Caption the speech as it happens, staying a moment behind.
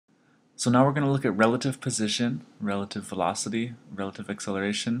So now we're going to look at relative position, relative velocity, relative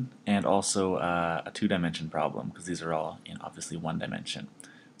acceleration, and also a two-dimension problem, because these are all in obviously one dimension.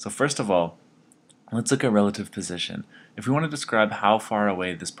 So first of all, let's look at relative position. If we want to describe how far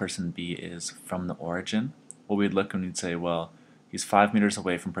away this person B is from the origin, well, we'd look and we'd say, well, he's 5 meters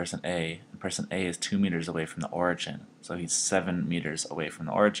away from person A, and person A is 2 meters away from the origin, so he's 7 meters away from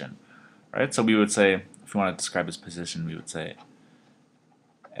the origin, right? So we would say, if we want to describe his position, we would say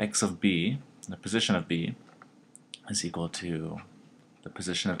x of B, the position of B, is equal to the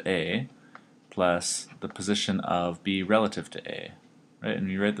position of A plus the position of B relative to A, right? And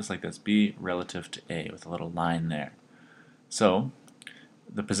we write this like this, B relative to A with a little line there. So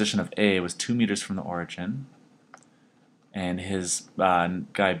the position of A was 2 meters from the origin, and his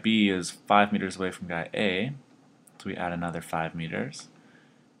guy B is 5 meters away from guy A, so we add another 5 meters,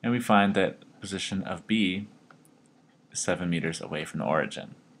 and we find that the position of B is 7 meters away from the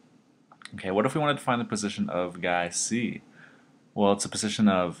origin. Okay, what if we wanted to find the position of guy C? Well, it's the position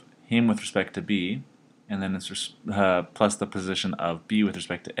of him with respect to B, and then it's plus the position of B with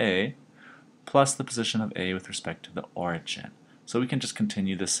respect to A, plus the position of A with respect to the origin. So we can just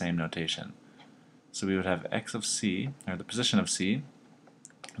continue the same notation. So we would have x of C, or the position of C,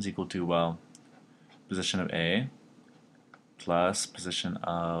 is equal to, well, position of A plus position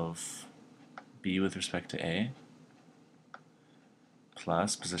of B with respect to A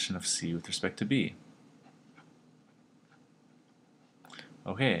plus position of C with respect to B.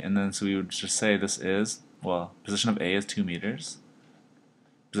 Okay, and then so we would just say this is, well, position of A is 2 meters,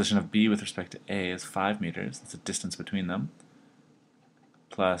 position of B with respect to A is 5 meters, that's the distance between them,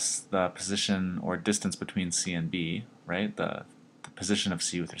 plus the position or distance between C and B, right? The position of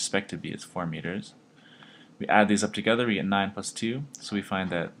C with respect to B is 4 meters. We add these up together, we get 9 plus 2, so we find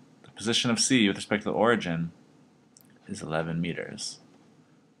that the position of C with respect to the origin is 11 meters.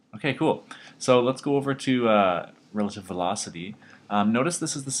 Okay, cool. So let's go over to relative velocity. Notice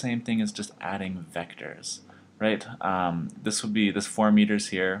this is the same thing as just adding vectors, right? This would be, this 4 meters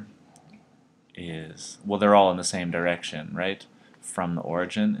here is, well, they're all in the same direction, right? From the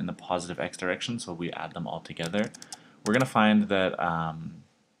origin in the positive x direction, so we add them all together. We're going to find that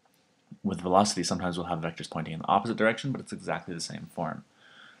with velocity, sometimes we'll have vectors pointing in the opposite direction, but it's exactly the same form.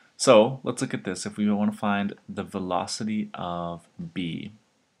 So let's look at this. If we want to find the velocity of B,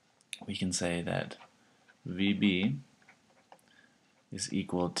 we can say that VB is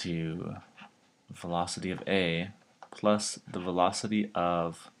equal to velocity of A plus the velocity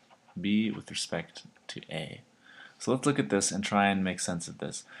of B with respect to A. So let's look at this and try and make sense of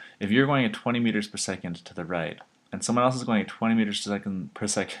this. If you're going at 20 meters per second to the right, and someone else is going at 20 meters per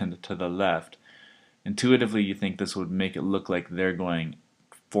second to the left, intuitively you think this would make it look like they're going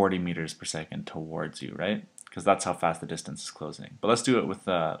 40 meters per second towards you, right? Because that's how fast the distance is closing. But let's do it with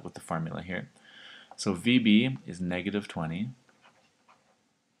the formula here. So VB is negative 20.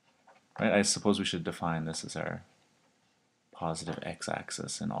 Right? I suppose we should define this as our positive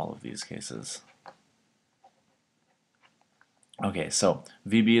x-axis in all of these cases. Okay, so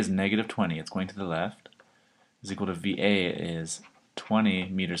VB is negative 20. It's going to the left. Is equal to VA is 20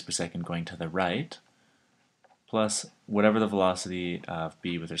 meters per second going to the right, plus whatever the velocity of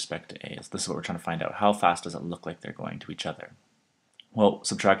B with respect to A is. This is what we're trying to find out. How fast does it look like they're going to each other? Well,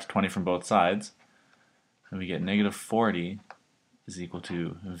 subtract 20 from both sides, and we get negative 40 is equal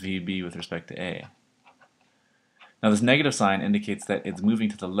to VB with respect to A. Now this negative sign indicates that it's moving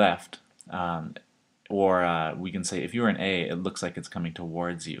to the left, or we can say if you're in A, it looks like it's coming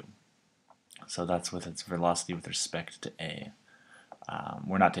towards you. So that's with its velocity with respect to A.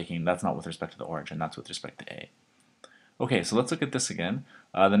 We're not taking, that's not with respect to the origin, that's with respect to A. Okay, so let's look at this again.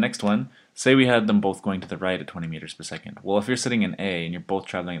 The next one, say we had them both going to the right at 20 meters per second. Well, if you're sitting in A and you're both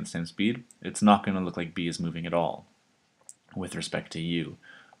traveling at the same speed, it's not going to look like B is moving at all with respect to you.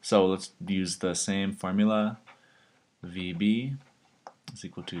 So let's use the same formula. VB is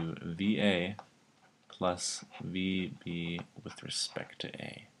equal to VA plus VB with respect to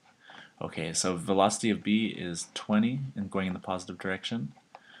A. Okay, so velocity of B is 20 and going in the positive direction.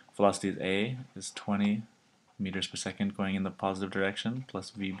 Velocity of A is 20 meters per second going in the positive direction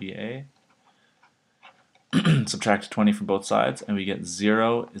plus VBA. Subtract 20 from both sides and we get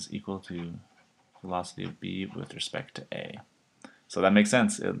 0 is equal to velocity of B with respect to A. So that makes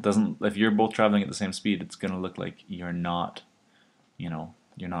sense. It doesn't, if you're both traveling at the same speed, it's going to look like you're not, you're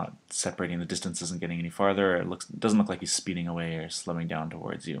not separating, the distance isn't getting any farther. It doesn't look like he's speeding away or slowing down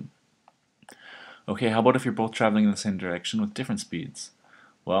towards you. Okay, how about if you're both traveling in the same direction with different speeds?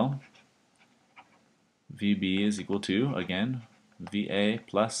 Well, VB is equal to, again, VA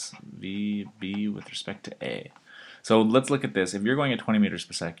plus VB with respect to A. So let's look at this. If you're going at 20 meters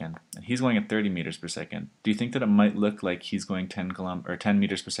per second and he's going at 30 meters per second, do you think that it might look like he's going 10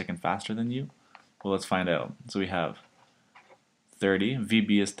 meters per second faster than you? Well, let's find out. So we have 30,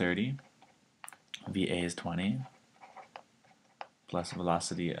 VB is 30, VA is 20, plus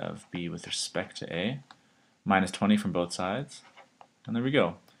velocity of B with respect to A, minus 20 from both sides. And there we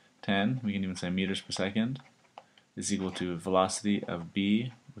go. 10, we can even say meters per second, is equal to velocity of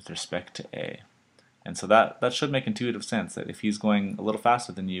B with respect to A. And so that should make intuitive sense, that if he's going a little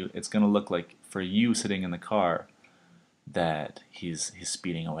faster than you, it's going to look like, for you sitting in the car, that he's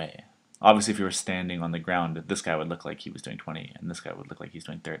speeding away. Obviously, if you were standing on the ground, this guy would look like he was doing 20, and this guy would look like he's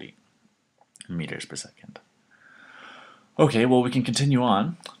doing 30 meters per second. Okay, well, we can continue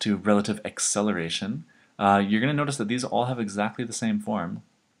on to relative acceleration. You're going to notice that these all have exactly the same form.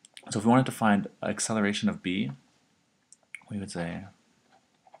 So if we wanted to find acceleration of B, we would say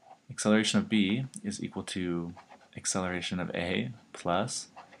acceleration of B is equal to acceleration of A plus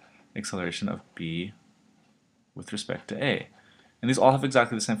acceleration of B with respect to A. And these all have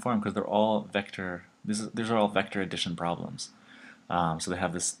exactly the same form because they're all vector. These are all vector addition problems. So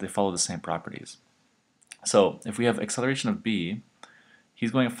they follow the same properties. So if we have acceleration of B,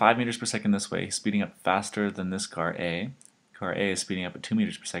 he's going at 5 meters per second this way. He's speeding up faster than this car A. Car A is speeding up at 2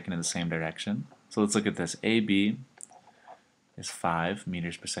 meters per second in the same direction. So let's look at this. AB is 5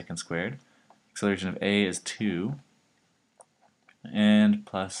 meters per second squared. Acceleration of A is 2, and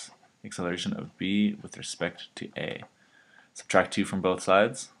plus acceleration of B with respect to A. Subtract 2 from both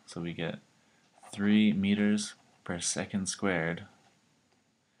sides, so we get 3 meters per second squared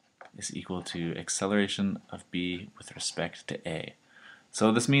is equal to acceleration of B with respect to A.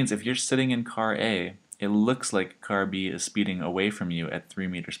 So this means if you're sitting in car A, it looks like car B is speeding away from you at 3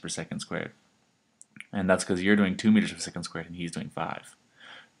 meters per second squared. And that's because you're doing 2 meters per second squared and he's doing 5.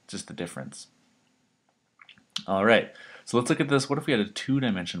 Just the difference. Alright, so let's look at this. What if we had a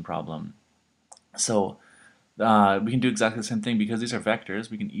two-dimension problem? So we can do exactly the same thing. Because these are vectors,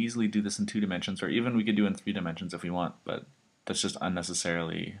 we can easily do this in 2 dimensions, or even we could do in 3 dimensions if we want, but that's just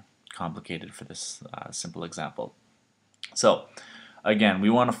unnecessarily complicated for this simple example. So again, we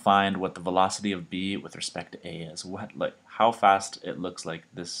want to find what the velocity of B with respect to A is. How fast it looks like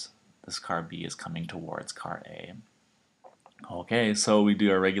this car B is coming towards car A. Okay, so we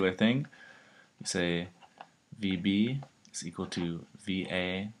do our regular thing. We say VB is equal to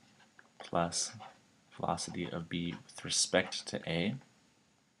VA plus velocity of B with respect to A.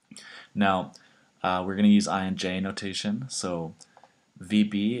 Now, we're going to use I and J notation. So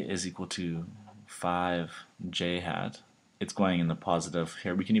VB is equal to 5J hat. It's going in the positive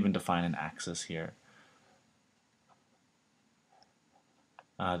here. We can even define an axis here.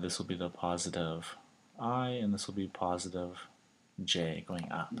 This will be the positive I, and this will be positive J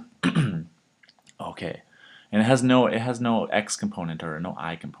going up. Okay, and it has no X component or no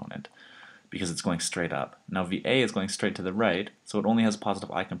I component because it's going straight up. Now VA is going straight to the right, so it only has a positive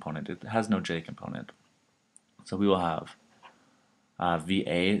I component. It has no J component. So we will have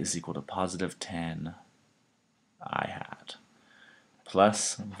VA is equal to positive 10 I hat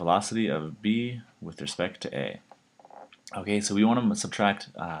plus velocity of B with respect to A. Okay, so we want to subtract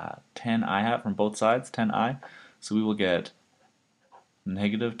 10 I hat from both sides, 10 I. So we will get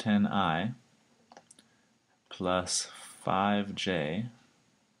negative 10 I plus 5J,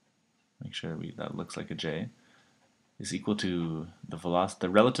 make sure that looks like a J, is equal to the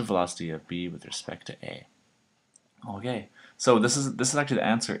relative velocity of B with respect to A. Okay, so this is actually the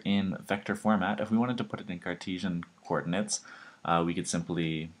answer in vector format. If we wanted to put it in Cartesian coordinates, we could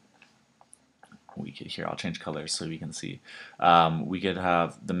simply, here I'll change colors so we can see. We could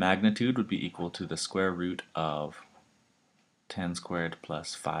have the magnitude would be equal to the square root of 10 squared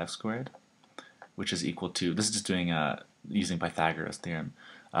plus 5 squared, which is equal to, this is just doing using Pythagoras theorem.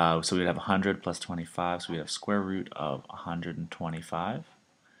 So we'd have 100 plus 25, so we have square root of 125.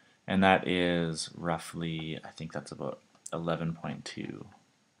 And that is roughly, I think that's about 11.2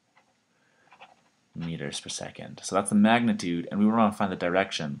 meters per second. So that's the magnitude, and we want to find the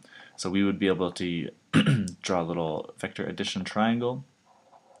direction. So we would be able to draw a little vector addition triangle.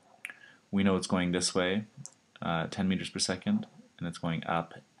 We know it's going this way, 10 meters per second, and it's going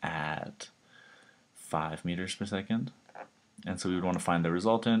up at 5 meters per second. And so we would want to find the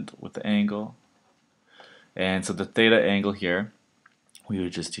resultant with the angle. And so the theta angle here, we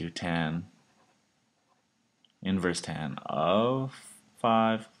would just do tan, inverse tan of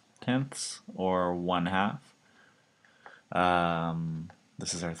 5/10 or 1/2.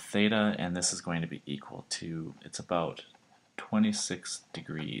 This is our theta, and this is going to be equal to, it's about 26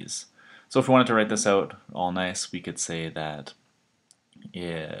 degrees. So if we wanted to write this out all nice, we could say that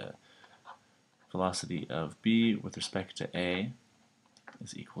velocity of b with respect to a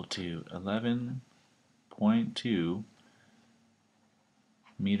is equal to 11.2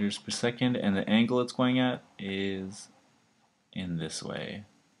 meters per second, and the angle it's going at is in this way.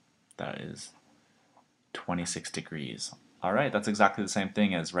 That is 26 degrees. Alright, that's exactly the same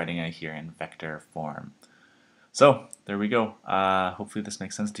thing as writing it here in vector form. So, there we go. Hopefully this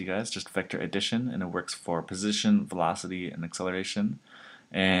makes sense to you guys. Just vector addition, and it works for position, velocity, and acceleration.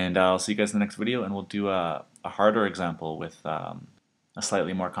 And I'll see you guys in the next video, and we'll do a harder example with a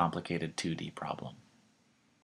slightly more complicated 2D problem.